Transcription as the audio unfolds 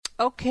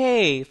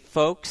Okay,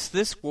 folks,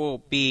 this will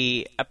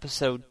be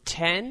episode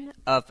 10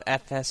 of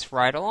FS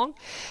Ride Along,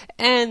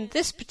 and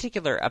this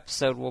particular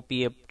episode will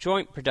be a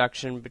joint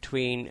production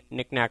between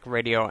Knick-Knack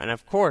Radio and,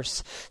 of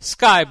course,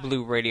 Sky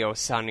Blue Radio,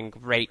 sounding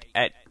great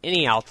at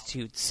any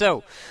altitude.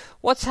 So,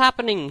 what's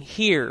happening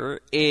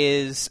here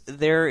is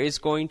there is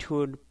going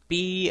to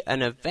be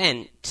an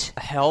event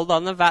held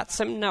on the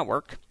VATSIM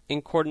network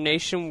in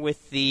coordination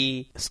with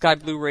the Sky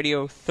Blue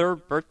Radio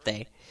 3rd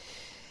birthday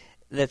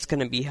that's going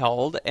to be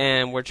held,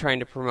 and we're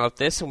trying to promote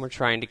this, and we're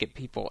trying to get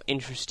people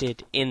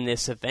interested in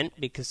this event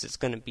because it's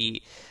going to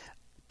be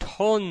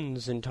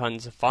tons and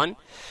tons of fun.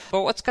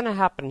 But what's going to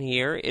happen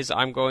here is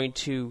I'm going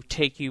to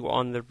take you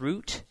on the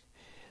route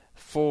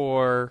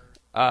for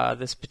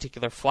this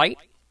particular flight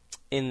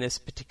in this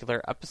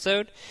particular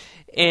episode,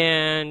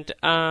 and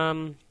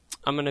I'm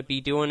going to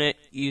be doing it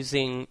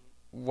using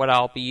what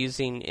I'll be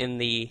using in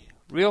the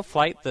real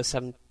flight, the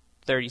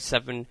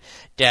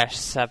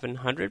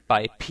 737-700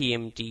 by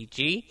PMDG.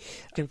 You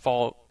can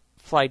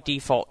fly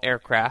default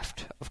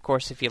aircraft, of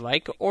course, if you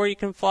like, or you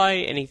can fly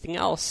anything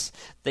else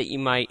that you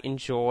might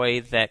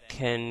enjoy that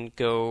can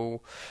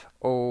go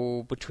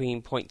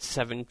between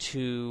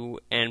 0.72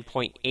 and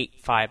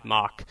 0.85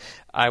 Mach.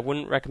 I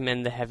wouldn't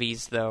recommend the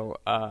heavies, though,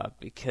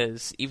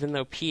 because even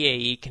though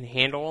PAE can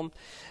handle them,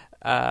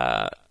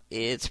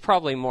 it's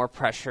probably more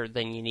pressure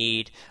than you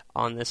need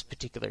on this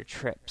particular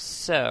trip.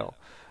 So,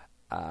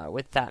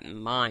 with that in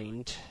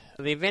mind,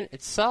 the event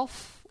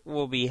itself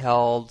will be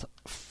held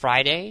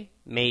Friday,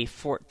 May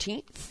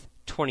 14th,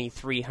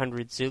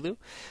 2300 Zulu,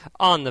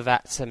 on the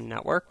VATSIM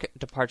network,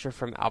 departure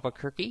from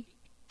Albuquerque,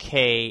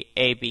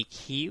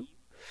 KABQ,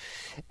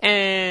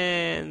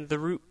 and the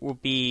route will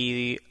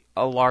be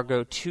a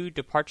Largo 2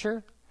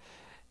 departure,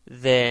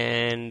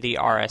 then the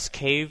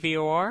RSK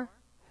VOR,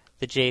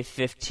 the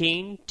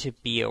J15 to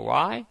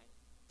BOI,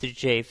 the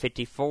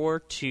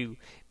J54 to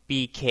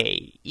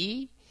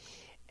BKE,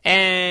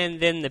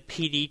 and then the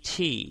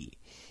PDT.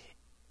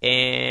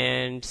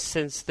 And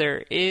since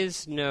there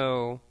is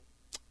no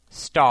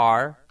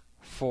star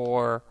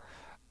for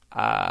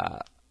PAE,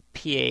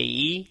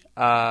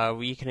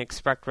 we can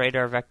expect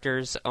Radar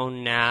Vector's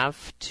own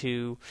nav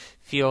to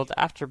field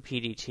after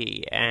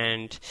PDT.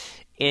 And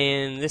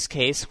in this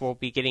case, we'll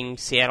be getting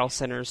Seattle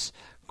Center's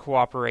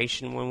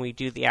cooperation when we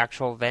do the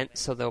actual event,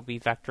 so they'll be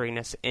vectoring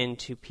us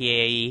into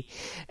PAE,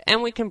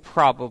 and we can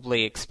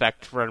probably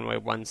expect runway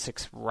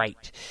 16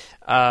 right.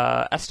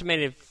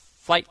 Estimated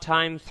flight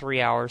time,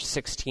 3 hours,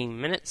 16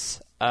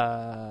 minutes.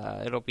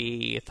 It'll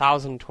be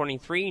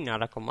 1,023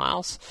 nautical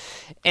miles,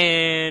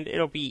 and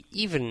it'll be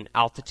even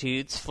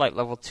altitudes, flight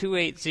level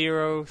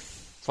 280,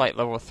 flight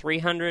level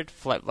 300,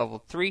 flight level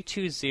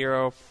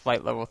 320,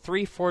 flight level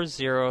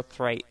 340,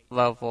 flight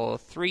level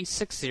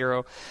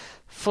 360,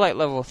 flight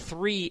level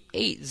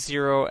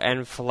 380,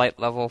 and flight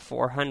level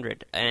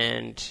 400.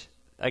 And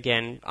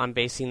again, I'm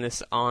basing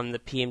this on the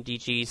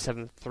PMDG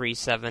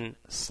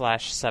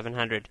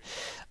 737/700.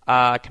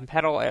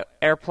 Compatible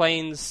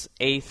airplanes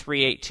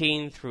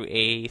A318 through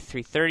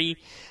A330.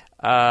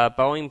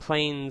 Boeing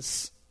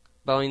planes,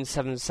 Boeing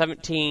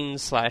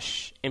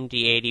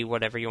 717/MD80,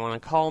 whatever you want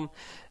to call them.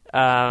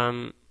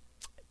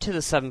 To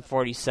the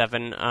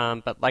 747,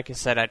 but like I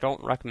said, I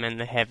don't recommend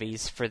the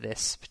heavies for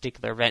this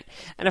particular event.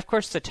 And of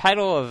course, the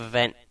title of the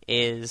event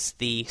is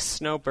the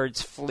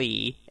Snowbirds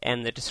Flee,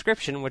 and the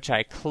description, which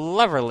I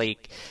cleverly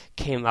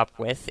came up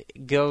with,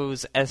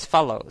 goes as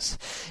follows.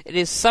 It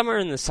is summer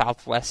in the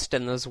Southwest,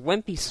 and those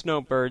wimpy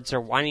snowbirds are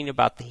whining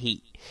about the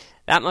heat.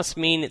 That must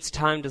mean it's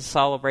time to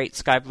celebrate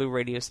Sky Blue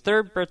Radio's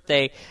 3rd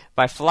birthday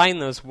by flying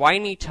those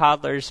whiny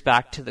toddlers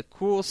back to the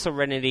cool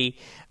serenity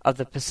of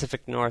the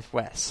Pacific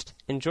Northwest.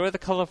 Enjoy the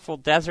colorful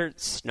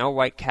deserts,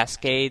 snow-white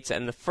cascades,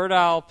 and the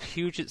fertile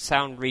Puget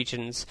Sound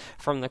regions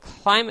from the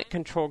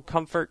climate-controlled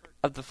comfort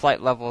of the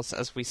flight levels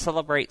as we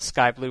celebrate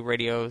Sky Blue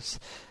Radio's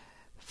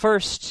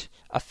first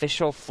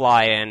official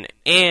fly-in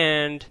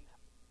and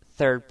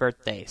 3rd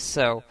birthday.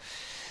 So,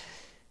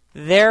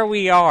 there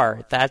we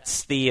are.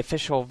 That's the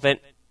official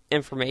event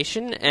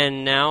information,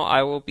 and now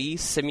I will be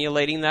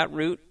simulating that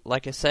route,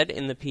 like I said,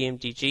 in the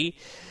PMDG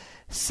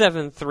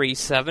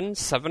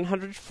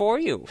 737-700 for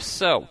you.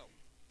 So,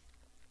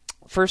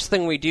 first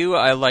thing we do,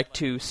 I like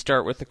to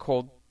start with a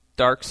cold,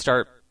 dark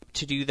start.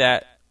 To do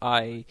that,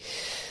 I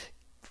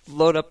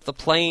load up the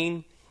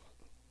plane.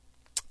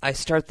 I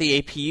start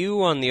the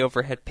APU on the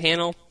overhead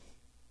panel.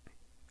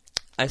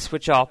 I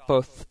switch off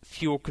both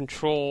fuel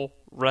control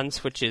run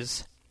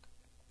switches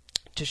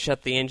to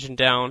shut the engine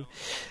down.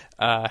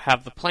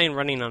 Have the plane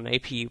running on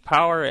APU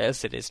power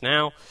as it is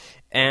now,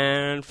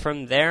 and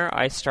from there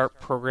I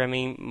start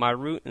programming my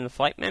route in the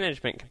flight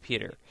management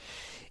computer.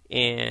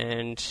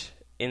 And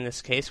in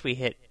this case we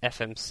hit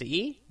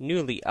FMC,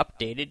 newly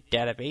updated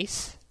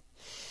database,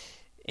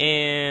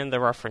 and the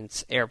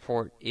reference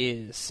airport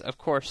is, of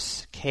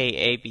course,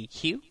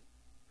 KABQ,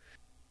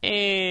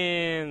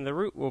 and the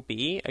route will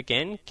be,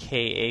 again,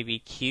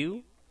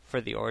 KABQ for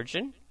the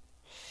origin.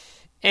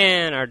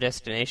 And our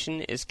destination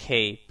is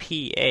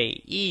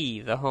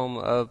KPAE, the home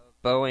of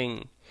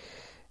Boeing,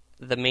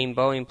 the main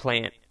Boeing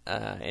plant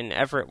in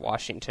Everett,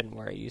 Washington,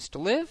 where I used to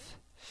live.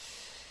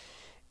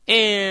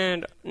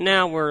 And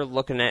now we're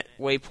looking at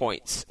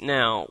waypoints.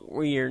 Now,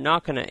 we are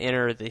not going to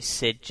enter the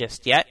SID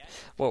just yet.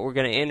 What we're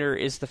going to enter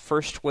is the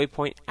first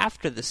waypoint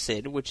after the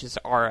SID, which is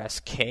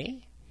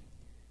RSK.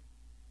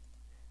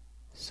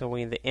 So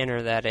we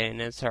enter that in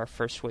as our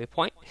first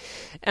waypoint.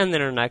 And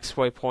then our next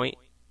waypoint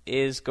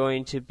is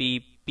going to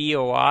be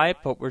BOI,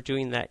 but we're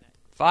doing that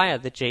via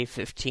the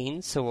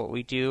J15. So what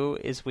we do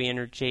is we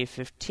enter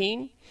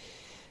J15.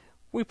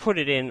 We put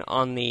it in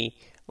on the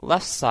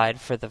left side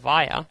for the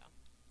via.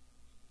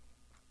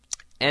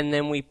 And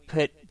then we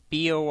put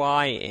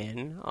BOI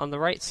in on the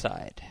right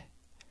side.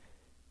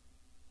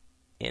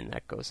 And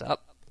that goes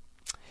up.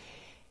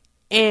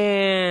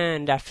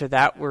 And after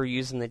that, we're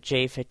using the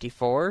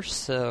J54.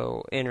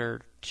 So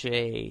enter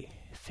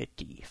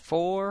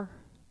J54.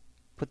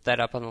 Put that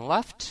up on the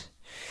left.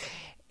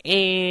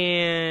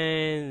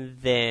 And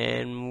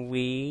then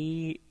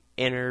we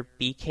enter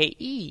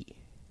BKE.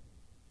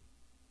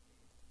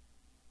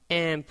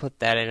 And put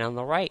that in on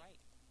the right.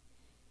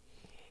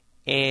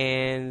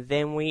 And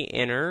then we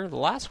enter the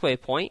last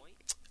waypoint.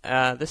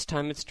 This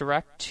time it's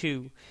direct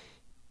to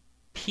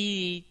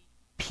PDT.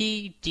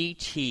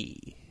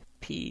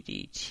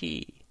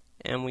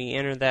 And we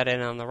enter that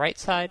in on the right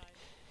side.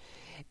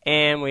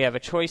 And we have a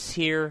choice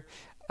here.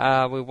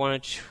 We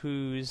want to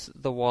choose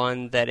the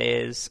one that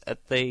is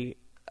at the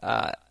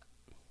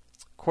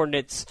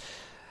coordinates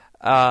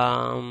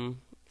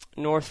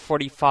north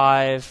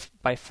 45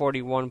 by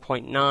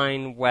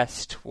 41.9,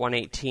 west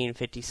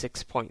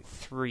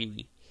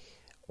 118.56.3.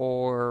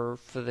 Or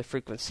for the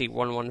frequency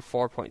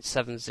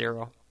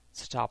 114.70.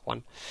 It's the top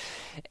one.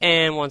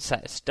 And once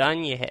that's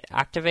done, you hit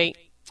activate,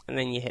 and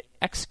then you hit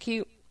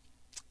execute.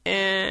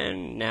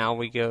 And now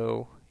we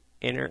go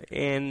enter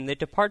in the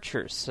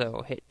departures.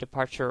 So hit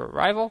departure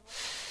arrival.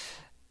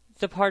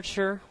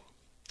 Departure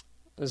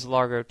is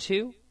Largo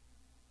 2.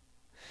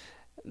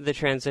 The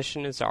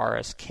transition is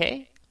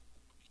RSK.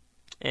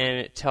 And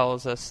it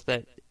tells us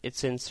that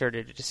it's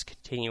inserted a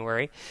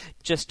discontinuary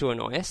just to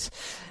annoy us.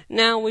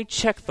 Now we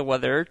check the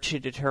weather to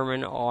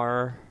determine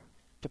our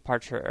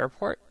departure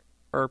airport,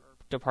 or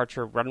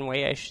departure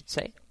runway, I should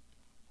say.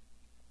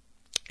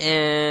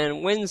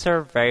 And winds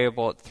are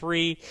variable at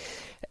 3,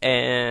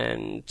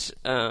 and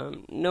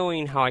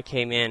knowing how I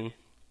came in,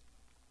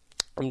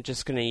 I'm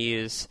just going to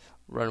use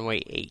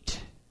runway 8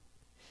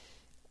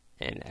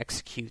 and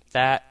execute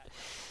that.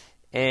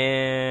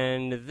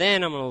 And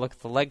then I'm going to look at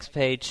the legs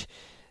page.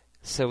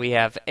 So we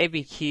have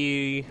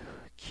KABQ,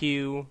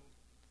 Q,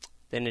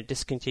 then a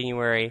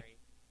discontinuary.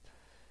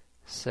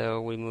 So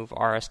we move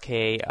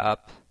RSK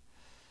up.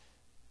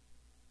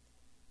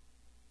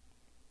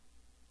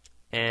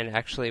 And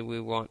actually we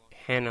want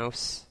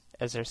Hanos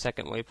as our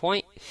second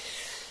waypoint.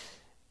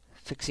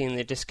 Fixing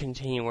the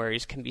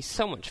discontinuaries can be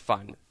so much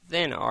fun.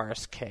 Then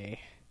RSK.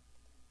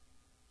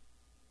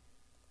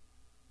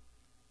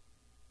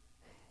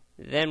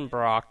 Then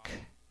Brock.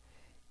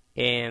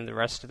 And the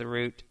rest of the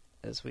route,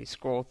 as we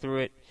scroll through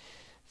it,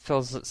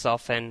 fills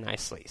itself in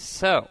nicely.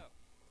 So,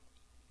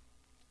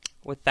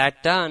 with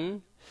that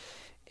done,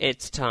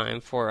 it's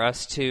time for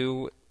us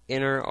to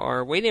enter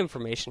our weight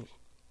information.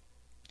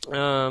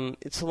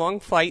 It's a long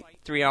flight,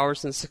 3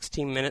 hours and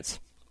 16 minutes.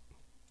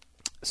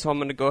 So I'm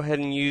going to go ahead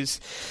and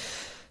use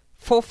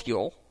full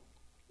fuel,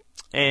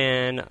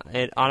 and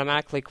it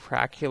automatically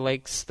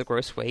calculates the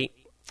gross weight.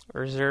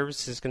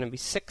 Reserves is going to be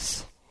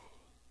 6.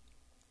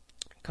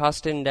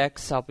 Cost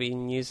index I'll be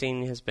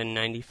using has been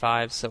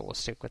 95, so we'll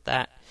stick with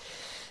that.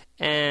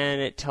 And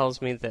it tells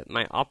me that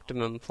my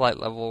optimum flight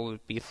level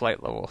would be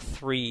flight level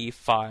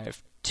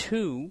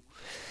 352.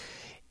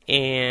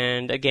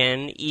 And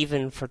again,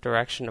 even for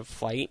direction of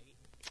flight.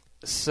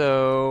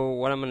 So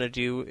what I'm going to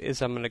do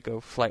is I'm going to go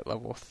flight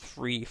level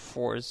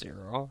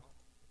 340.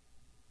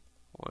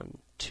 1,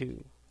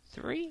 2,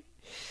 3.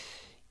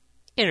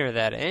 Enter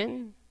that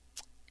in.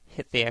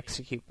 Hit the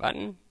execute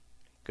button.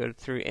 Go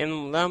through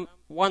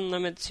one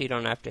limit, so you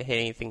don't have to hit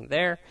anything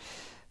there.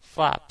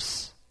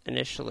 Flaps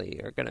initially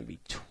are going to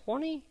be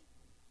 20.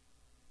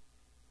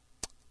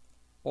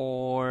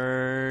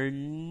 Or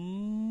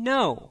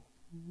no.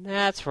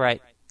 That's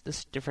right. This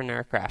is a different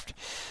aircraft.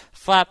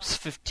 Flaps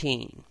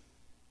 15.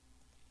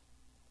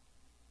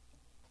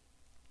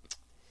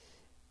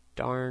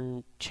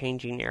 Darn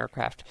changing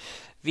aircraft.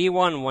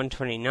 V1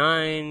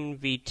 129,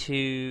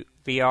 V2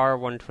 VR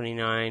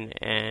 129,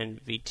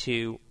 and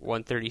V2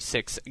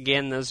 136.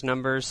 Again, those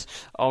numbers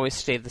always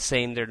stay the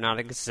same. They're not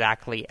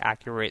exactly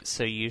accurate,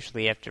 so you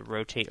usually have to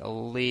rotate a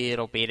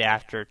little bit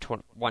after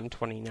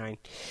 129.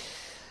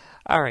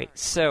 Alright,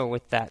 so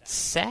with that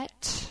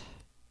set,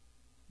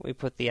 we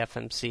put the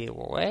FMC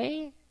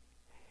away,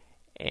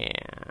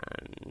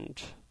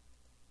 and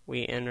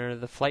we enter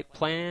the flight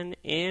plan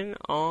in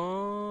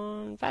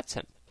on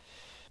VATSIM.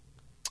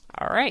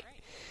 Alright.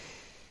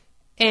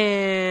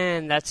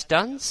 And that's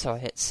done, so I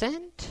hit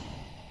send.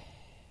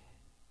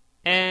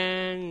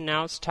 And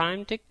now it's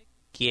time to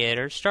get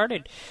her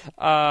started.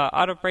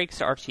 Auto brakes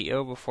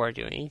RTO before I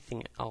do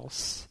anything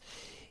else.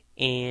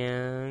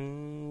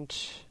 And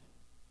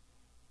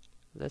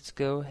let's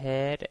go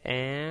ahead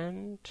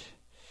and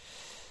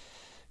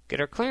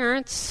get our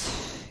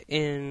clearance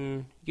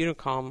in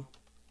Unicom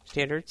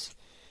standards.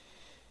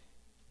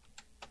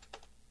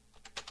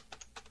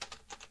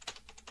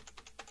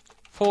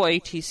 Full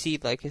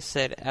ATC, like I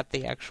said, at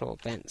the actual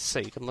event, so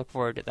you can look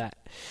forward to that.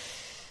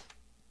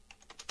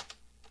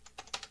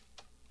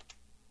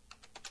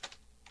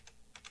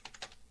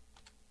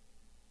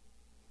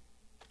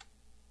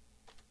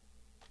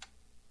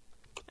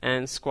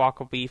 And squawk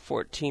will be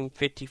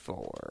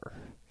 1454.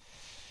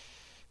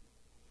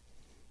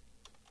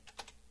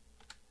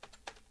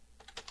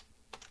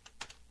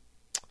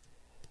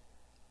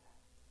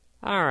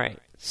 Alright,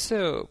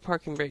 so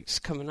parking brake's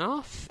coming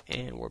off,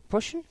 and we're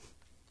pushing.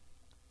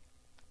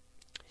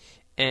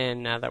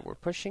 And now that we're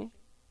pushing,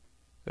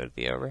 go to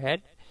the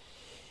overhead.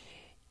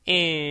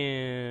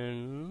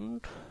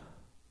 And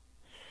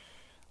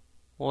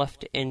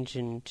left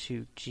engine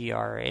to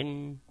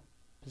GRN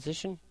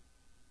position.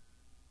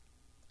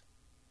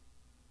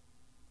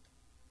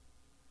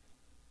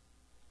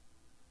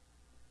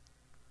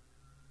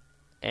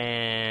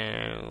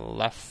 And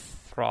left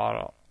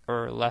throttle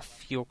or left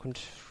fuel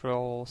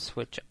control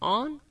switch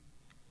on.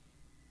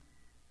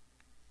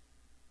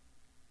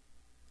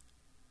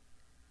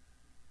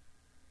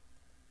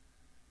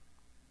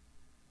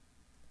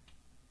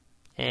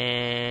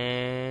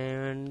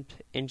 And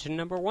engine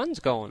number 1's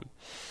going.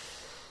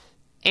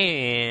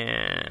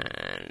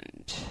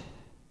 And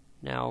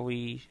now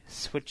we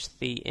switch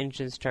the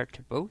engine start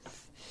to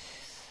both.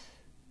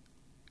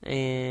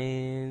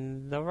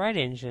 And the right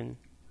engine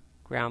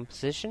ground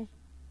position.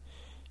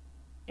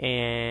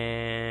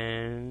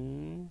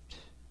 And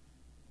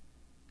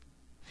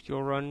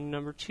fuel run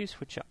number 2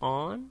 switch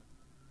on.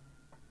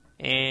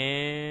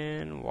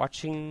 And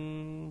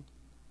watching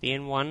the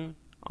N1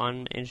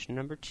 on engine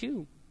number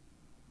 2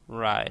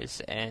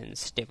 rise and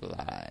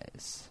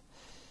stabilize.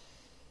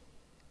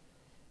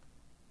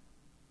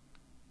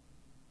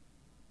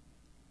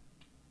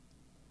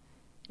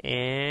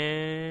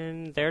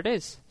 And there it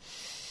is.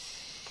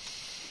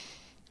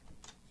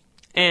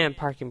 And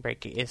parking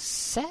brake is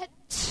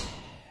set.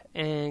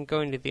 And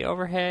going to the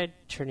overhead,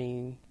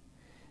 turning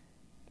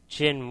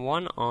Gen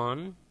 1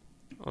 on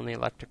the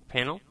electric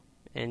panel.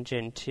 And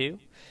Gen 2,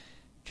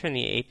 turn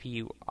the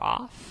APU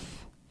off.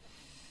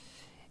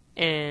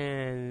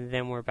 And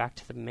then we're back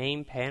to the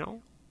main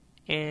panel.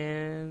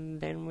 And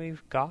then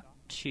we've got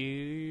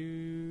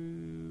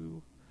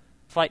to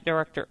flight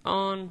director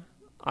on,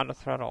 auto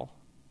throttle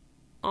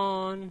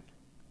on,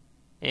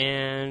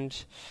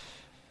 and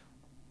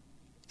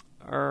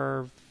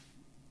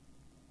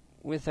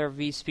with our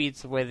V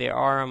speeds the way they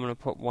are, I'm going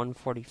to put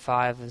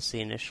 145 as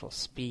the initial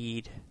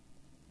speed.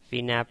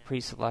 VNAV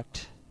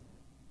pre-select,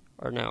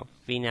 or no,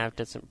 VNAV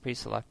doesn't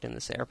pre-select in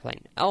this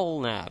airplane.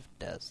 LNAV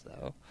does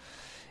though.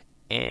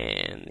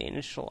 And the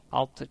initial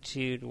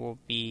altitude will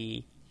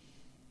be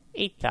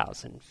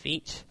 8,000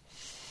 feet.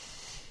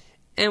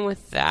 And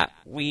with that,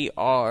 we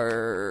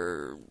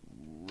are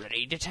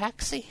ready to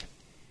taxi.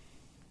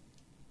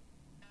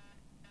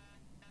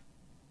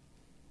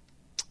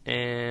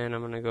 And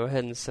I'm going to go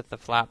ahead and set the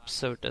flaps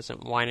so it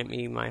doesn't whine at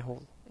me my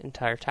whole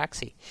entire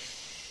taxi.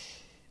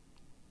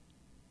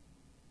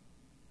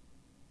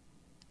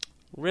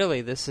 Really,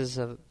 this is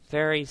a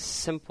very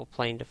simple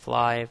plane to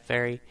fly, a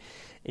very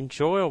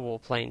enjoyable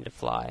plane to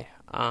fly.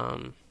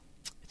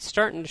 It's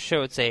starting to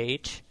show its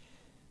age,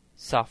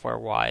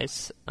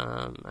 software-wise.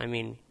 I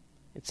mean,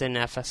 it's in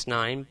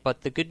FS9,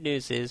 but the good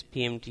news is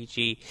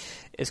PMDG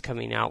is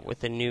coming out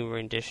with a new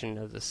rendition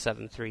of the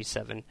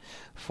 737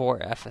 for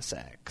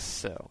FSX,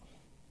 so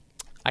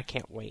I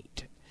can't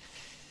wait.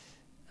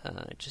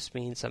 It just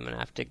means I'm going to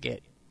have to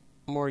get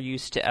more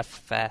used to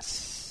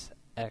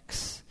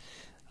FSX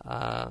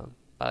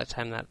by the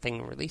time that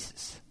thing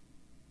releases.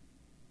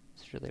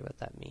 That's really what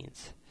that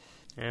means.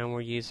 And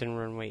we're using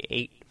runway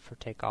 8 for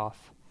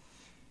takeoff.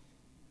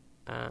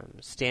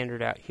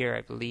 Standard out here,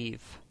 I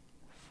believe,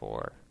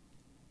 for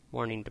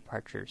morning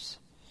departures.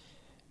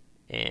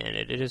 And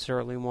it is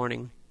early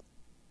morning.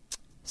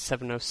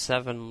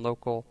 7:07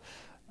 local.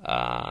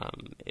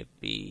 It'd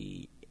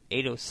be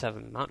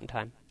 8:07 Mountain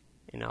Time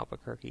in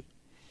Albuquerque.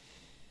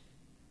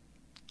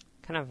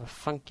 Kind of a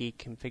funky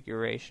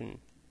configuration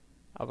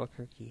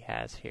Albuquerque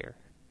has here.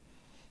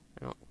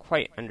 I don't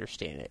quite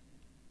understand it,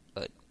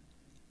 but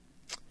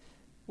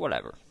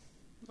whatever.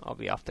 I'll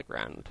be off the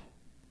ground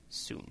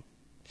soon.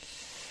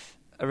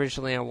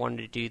 Originally, I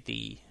wanted to do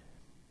the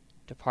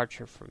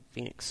departure from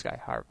Phoenix Sky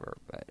Harbor,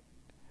 but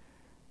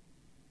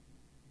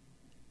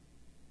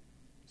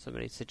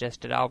somebody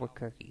suggested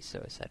Albuquerque,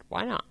 so I said,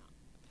 why not?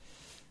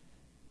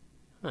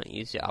 I don't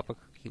use the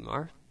Albuquerque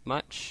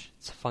much.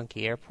 It's a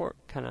funky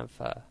airport, kind of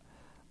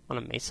on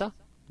a mesa.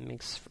 It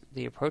makes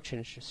the approach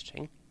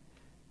interesting.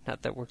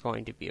 Not that we're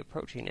going to be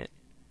approaching it,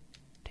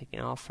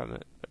 taking off from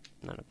it, but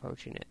not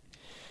approaching it.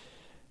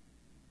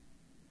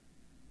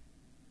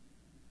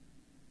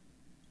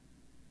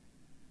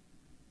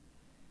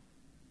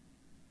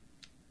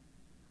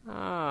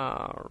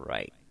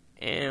 Alright,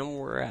 and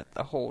we're at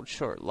the hold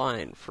short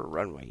line for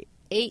runway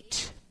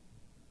 8.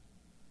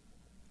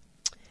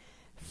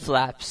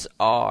 Flaps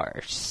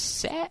are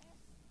set.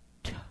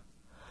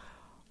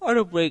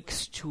 Auto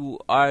brakes to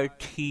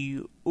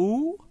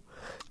RTO.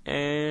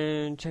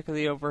 And check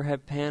the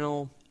overhead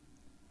panel.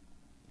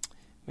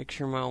 Make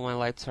sure all my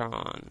lights are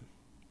on.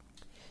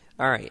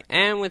 Alright,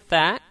 and with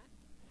that,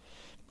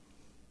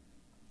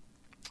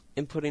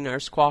 inputting our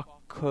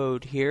squawk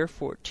code here,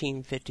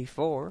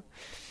 1454.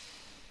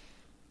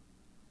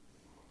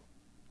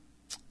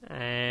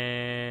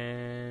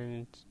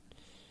 And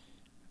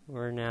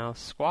we're now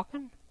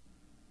squawking,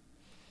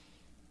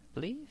 I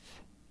believe.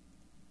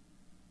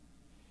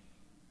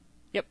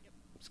 Yep,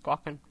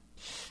 squawking.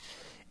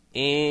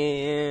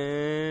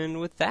 And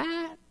with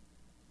that,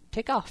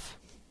 take off.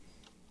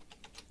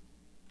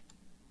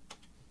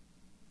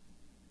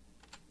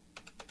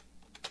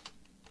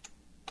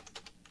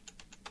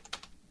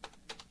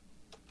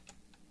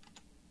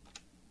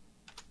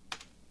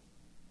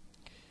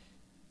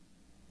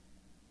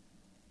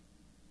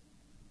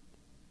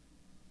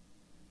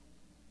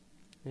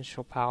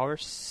 Initial power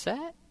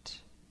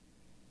set.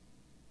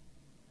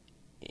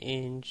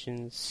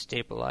 Engine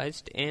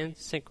stabilized and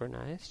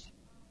synchronized.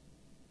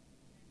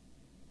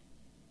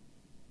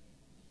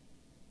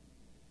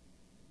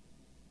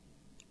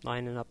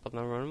 Lining up on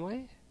the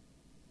runway.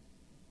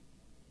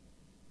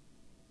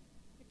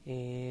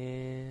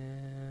 And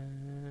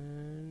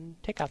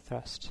takeoff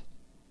thrust.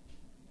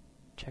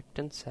 Checked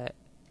and set.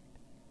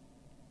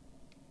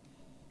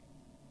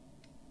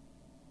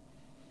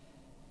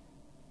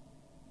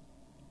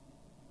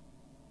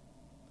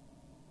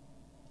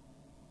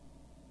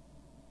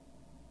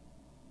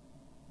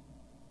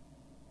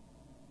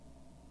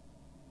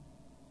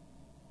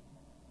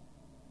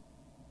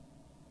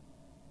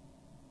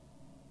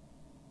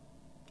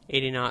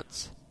 $80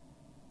 knots.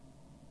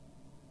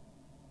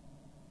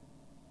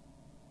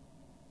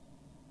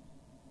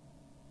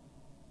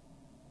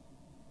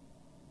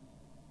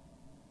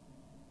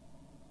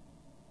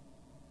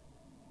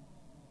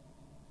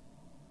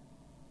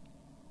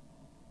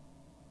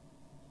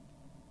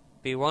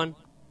 B1.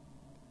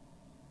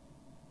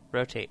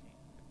 Rotate.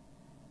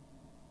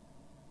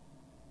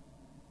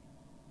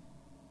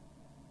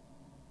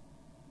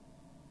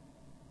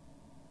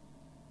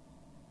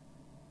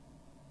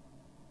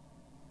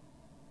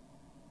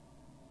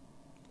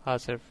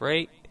 Positive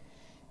rate.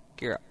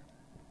 Gear up.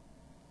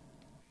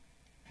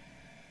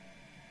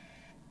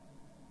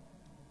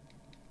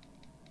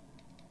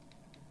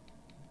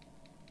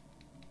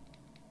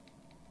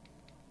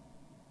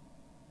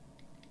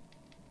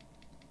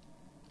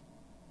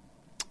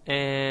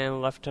 And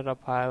left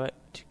autopilot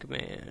to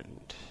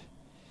command.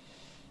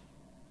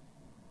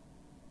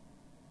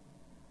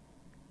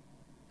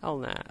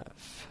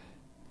 LNAV.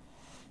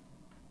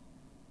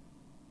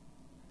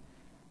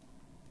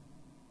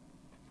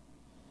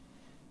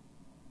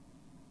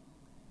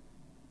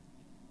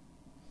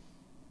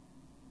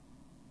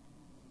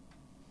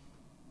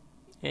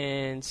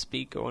 And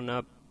speed going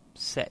up,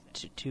 set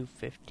to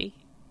 250.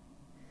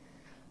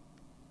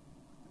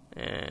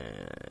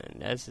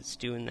 And as it's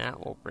doing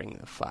that, we'll bring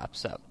the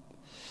flaps up.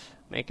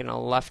 Making a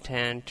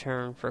left-hand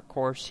turn for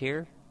course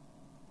here.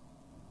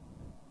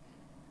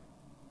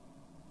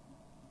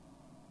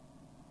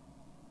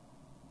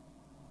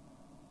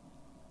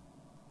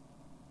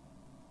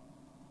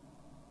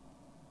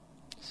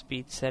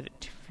 Speed set at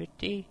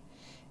 250.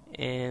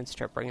 And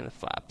start bringing the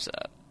flaps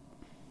up.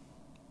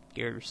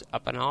 Gears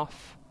up and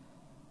off.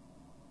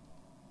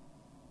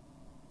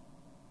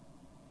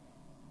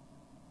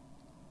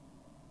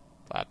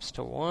 Flaps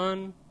to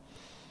 1.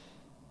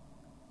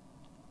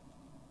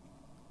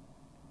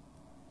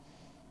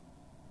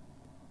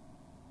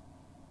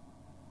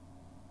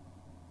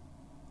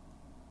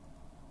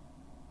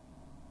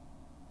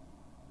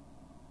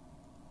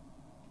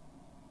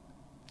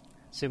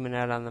 Zooming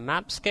out on the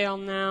map scale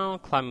now,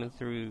 climbing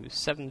through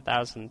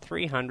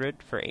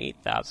 7,300 for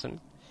 8,000.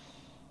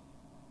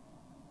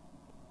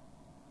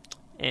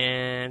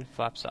 And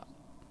flaps up.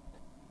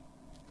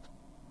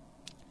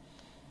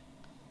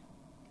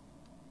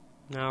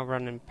 Now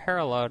running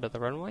parallel to the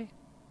runway.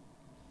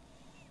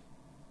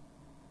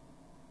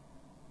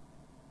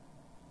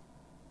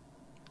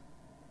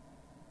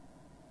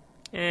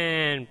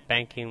 And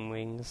banking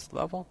wings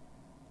level.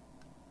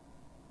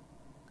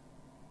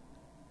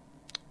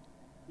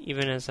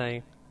 Even as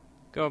I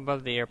go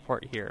above the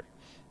airport here.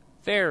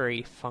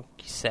 Very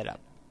funky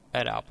setup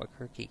at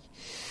Albuquerque.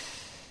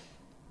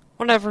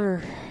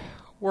 Whatever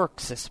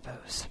works, I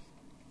suppose.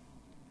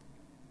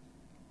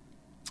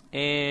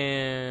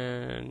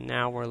 And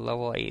now we're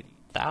level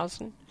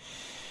 8,000.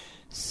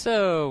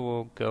 So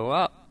we'll go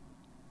up.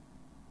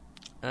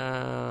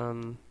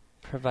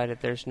 Provided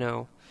there's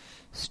no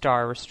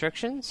star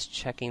restrictions.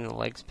 Checking the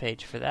legs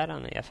page for that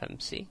on the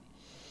FMC.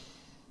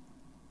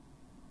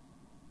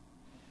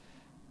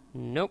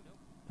 Nope.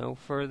 No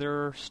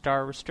further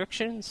star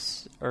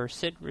restrictions or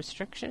SID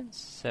restrictions.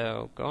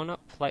 So going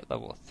up, flight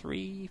level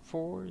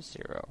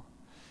 340.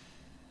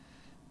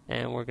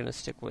 And we're going to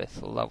stick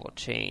with level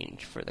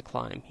change for the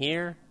climb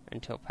here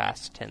until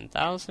past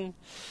 10,000.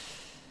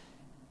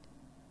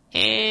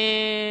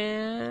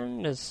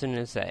 And as soon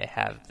as I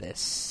have this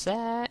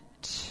set...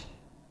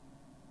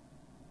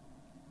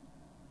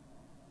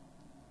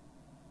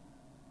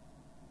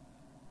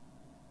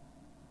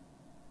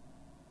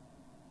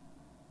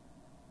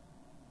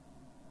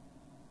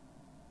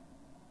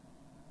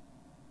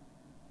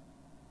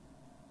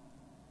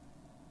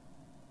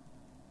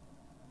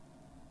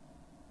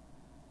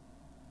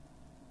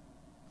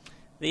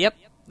 Yep,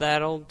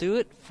 that'll do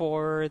it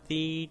for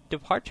the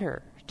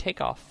departure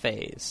takeoff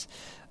phase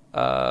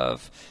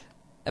of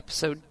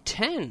episode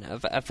 10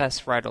 of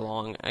FS Ride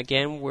Along.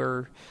 Again,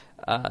 we're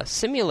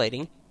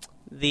simulating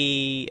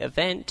the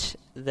event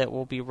that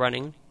we'll be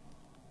running.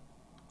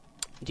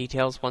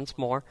 Details once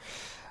more.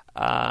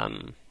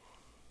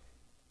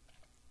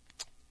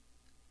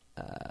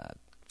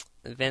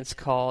 Event's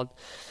called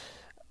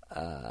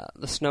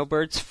the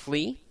Snowbirds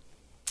Flee,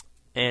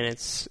 and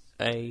it's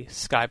a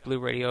Sky Blue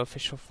Radio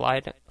official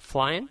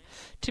fly-in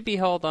to be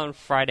held on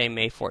Friday,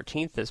 May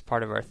 14th as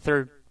part of our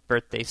third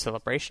birthday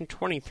celebration,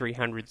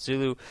 2300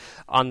 Zulu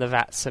on the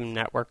VATSIM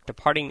network,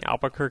 departing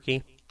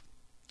Albuquerque,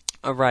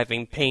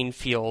 arriving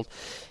Painfield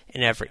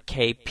and Everett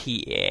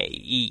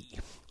KPAE.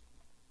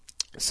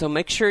 So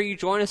make sure you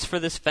join us for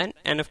this event,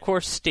 and of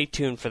course stay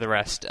tuned for the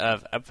rest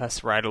of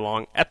FS Ride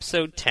Along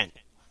episode 10.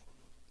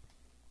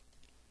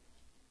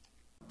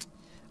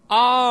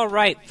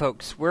 Alright,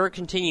 folks, we're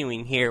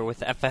continuing here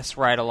with FS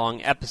Ride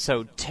Along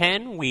episode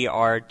 10. We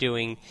are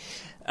doing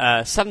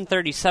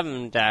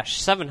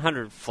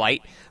 737-700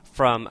 flight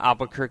from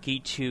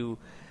Albuquerque to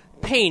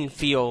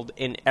Painfield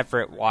in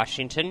Everett,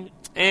 Washington.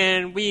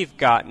 And we've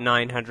got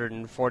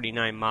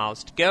 949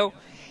 miles to go.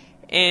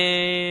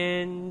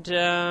 And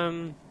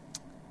should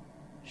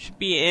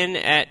be in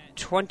at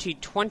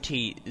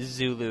 2020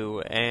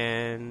 Zulu.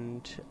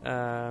 And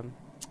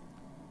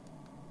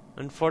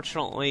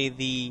unfortunately,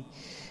 the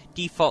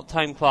default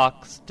time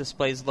clock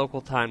displays local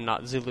time,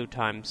 not Zulu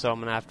time, so I'm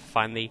going to have to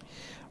find the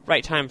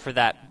right time for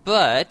that.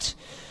 But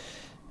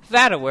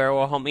VATAware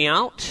will help me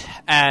out,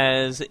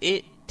 as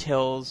it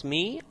tells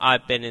me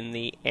I've been in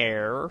the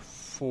air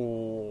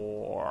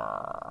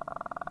for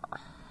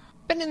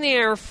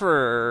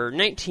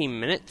 19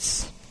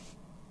 minutes,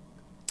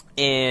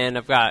 and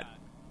I've got,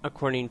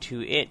 according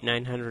to it,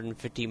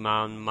 950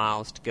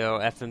 miles to go.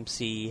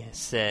 FMC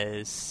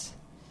says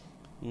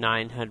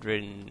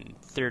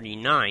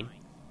 939.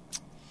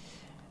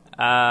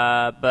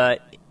 But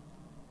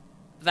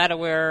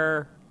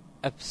VATAware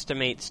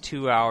estimates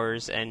 2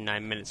 hours and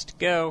 9 minutes to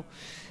go,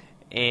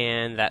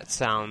 and that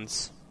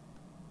sounds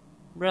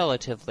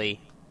relatively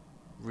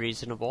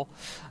reasonable.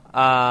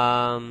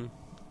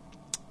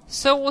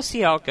 So we'll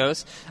see how it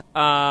goes.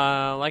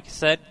 Like I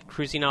said,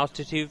 cruising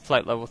altitude,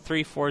 flight level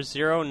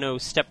 340, no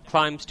step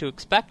climbs to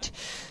expect.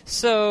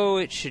 So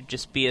it should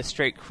just be a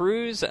straight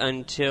cruise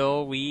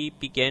until we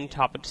begin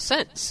top of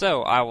descent.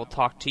 So I will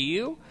talk to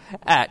you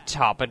at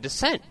top of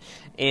descent.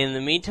 In the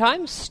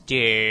meantime,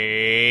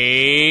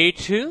 stay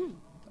tuned.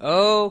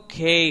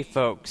 Okay,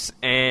 folks,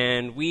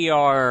 and we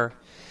are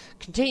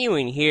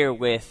continuing here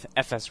with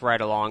FS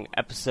Ride Along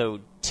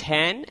episode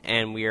 10,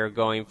 and we are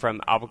going from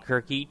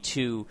Albuquerque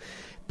to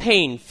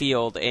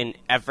Painfield in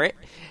Everett,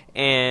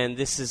 and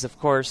this is, of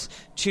course,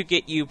 to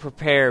get you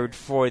prepared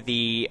for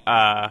the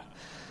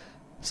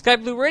Sky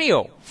Blue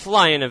Radio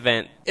fly-in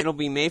event. It'll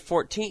be May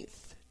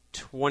 14th,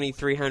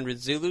 2300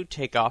 Zulu,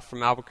 take off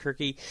from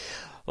Albuquerque,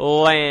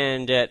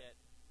 land at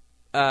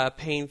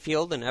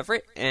Painfield in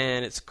Everett,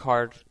 and it's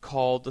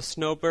called the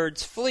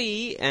Snowbirds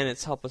Flee, and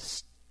it's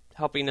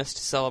helping us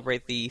to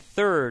celebrate the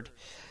third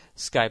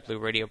Sky Blue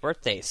Radio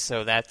birthday,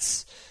 so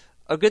that's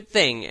a good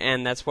thing,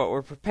 and that's what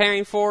we're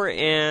preparing for.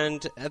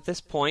 And at this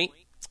point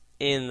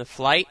in the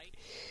flight,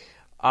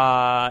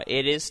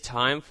 it is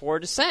time for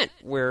descent.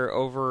 We're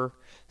over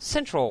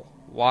central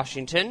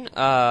Washington,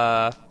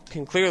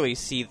 can clearly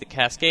see the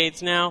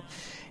Cascades now,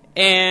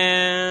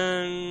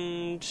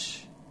 and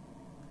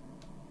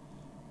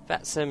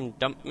VATSIM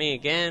dumped me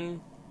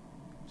again.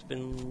 It's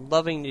been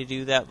loving to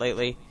do that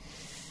lately.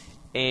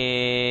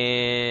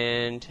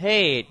 And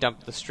hey, it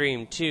dumped the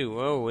stream too.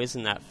 Oh,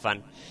 isn't that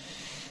fun?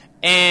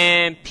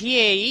 And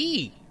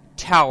PAE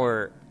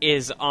tower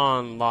is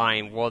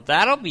online. Well,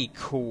 that'll be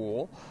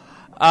cool.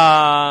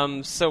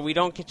 So we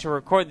don't get to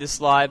record this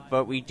live,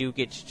 but we do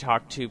get to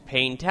talk to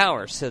Payne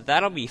Tower, so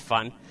that'll be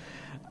fun.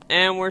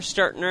 And we're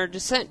starting our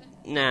descent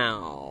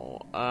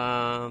now.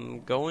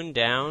 Going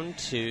down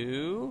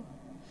to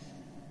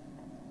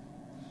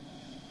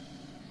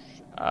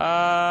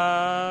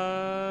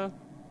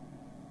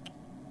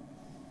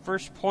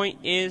first point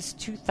is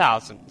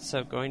 2,000,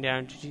 so going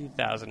down to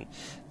 2,000.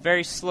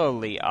 Very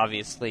slowly,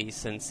 obviously,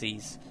 since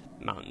these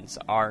mountains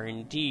are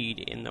indeed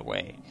in the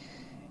way.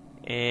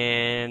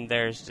 And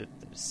there's the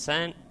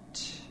descent.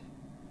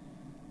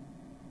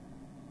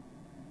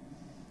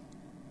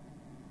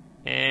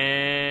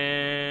 And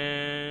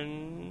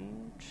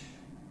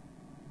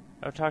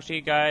I'll talk to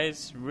you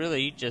guys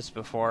really just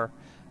before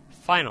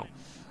final.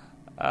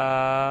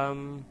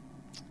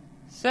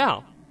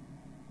 So,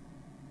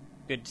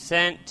 good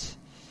descent,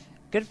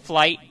 good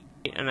flight,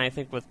 and I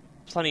think with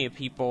plenty of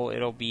people.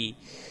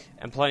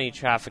 And plenty of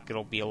traffic.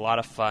 It'll be a lot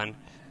of fun.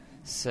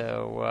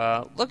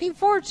 So, looking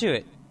forward to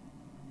it.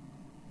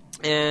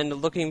 And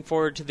looking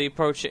forward to the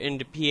approach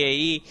into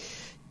PAE.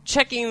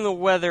 Checking the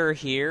weather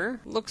here.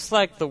 Looks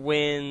like the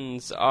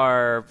winds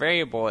are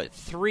variable at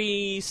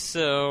 3,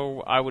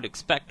 so I would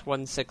expect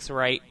 1/6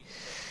 right.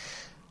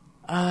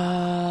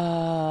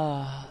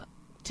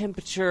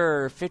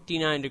 Temperature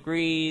 59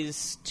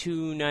 degrees,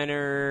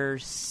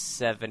 29er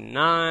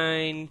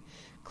 79.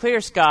 Clear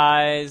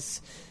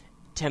skies,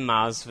 10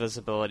 miles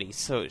visibility.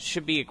 So it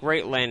should be a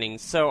great landing.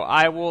 So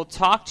I will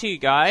talk to you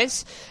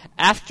guys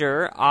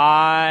after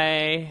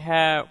I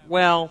have,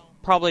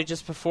 probably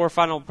just before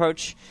final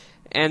approach.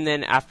 And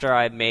then after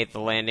I made the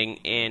landing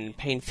in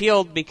Payne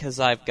Field, because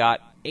I've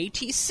got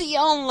ATC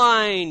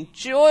online.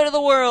 Joy to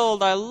the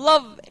world. I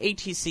love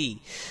ATC.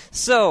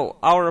 So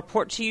I'll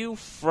report to you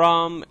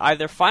from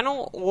either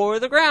final or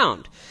the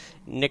ground.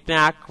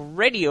 Knick-Knack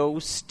Radio,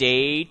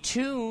 stay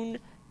tuned.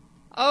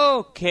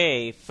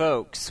 Okay,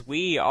 folks,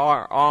 we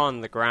are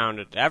on the ground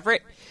at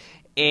Everett.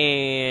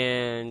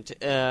 And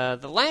the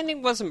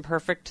landing wasn't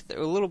perfect. There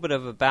was a little bit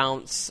of a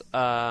bounce.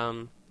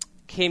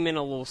 Came in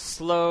a little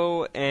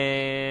slow,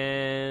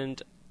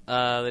 and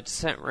the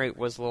descent rate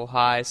was a little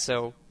high,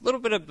 so a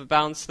little bit of a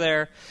bounce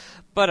there,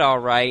 but all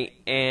right.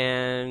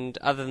 And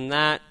other than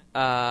that,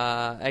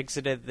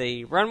 exited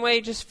the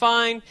runway just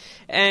fine,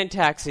 and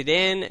taxied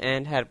in,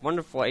 and had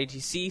wonderful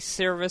ATC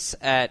service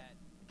at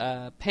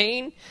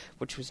Payne,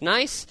 which was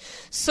nice.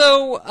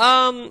 So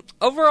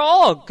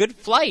overall, good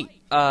flight.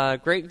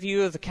 Great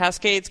view of the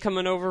Cascades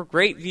coming over.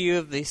 Great view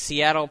of the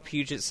Seattle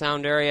Puget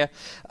Sound area.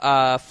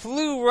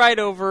 Flew right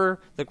over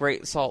the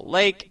Great Salt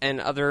Lake and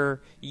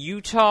other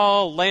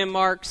Utah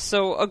landmarks.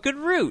 So a good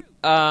route.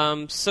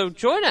 So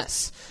join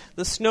us.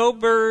 The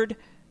Snowbirds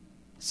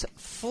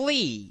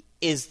Flee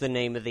is the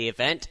name of the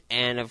event.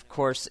 And of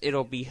course,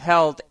 it'll be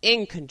held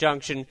in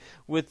conjunction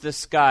with the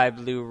Sky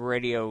Blue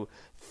Radio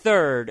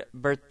 3rd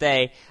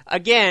birthday.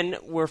 Again,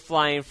 we're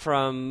flying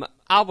from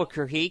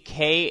Albuquerque,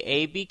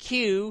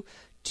 KABQ,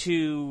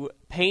 to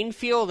Payne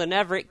Field and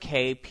Everett,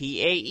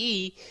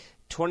 KPAE,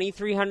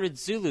 2300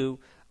 Zulu,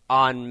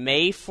 on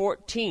May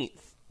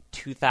 14th,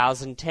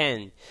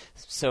 2010.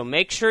 So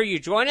make sure you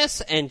join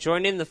us and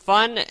join in the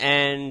fun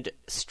and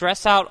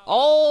stress out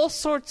all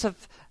sorts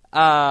of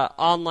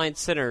online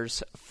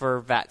centers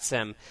for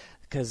VATSIM.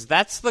 Because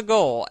that's the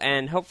goal,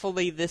 and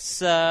hopefully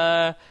this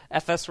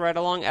FS Ride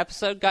Along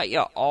episode got you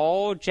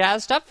all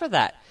jazzed up for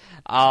that.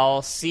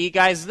 I'll see you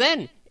guys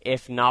then,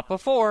 if not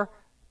before.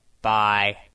 Bye.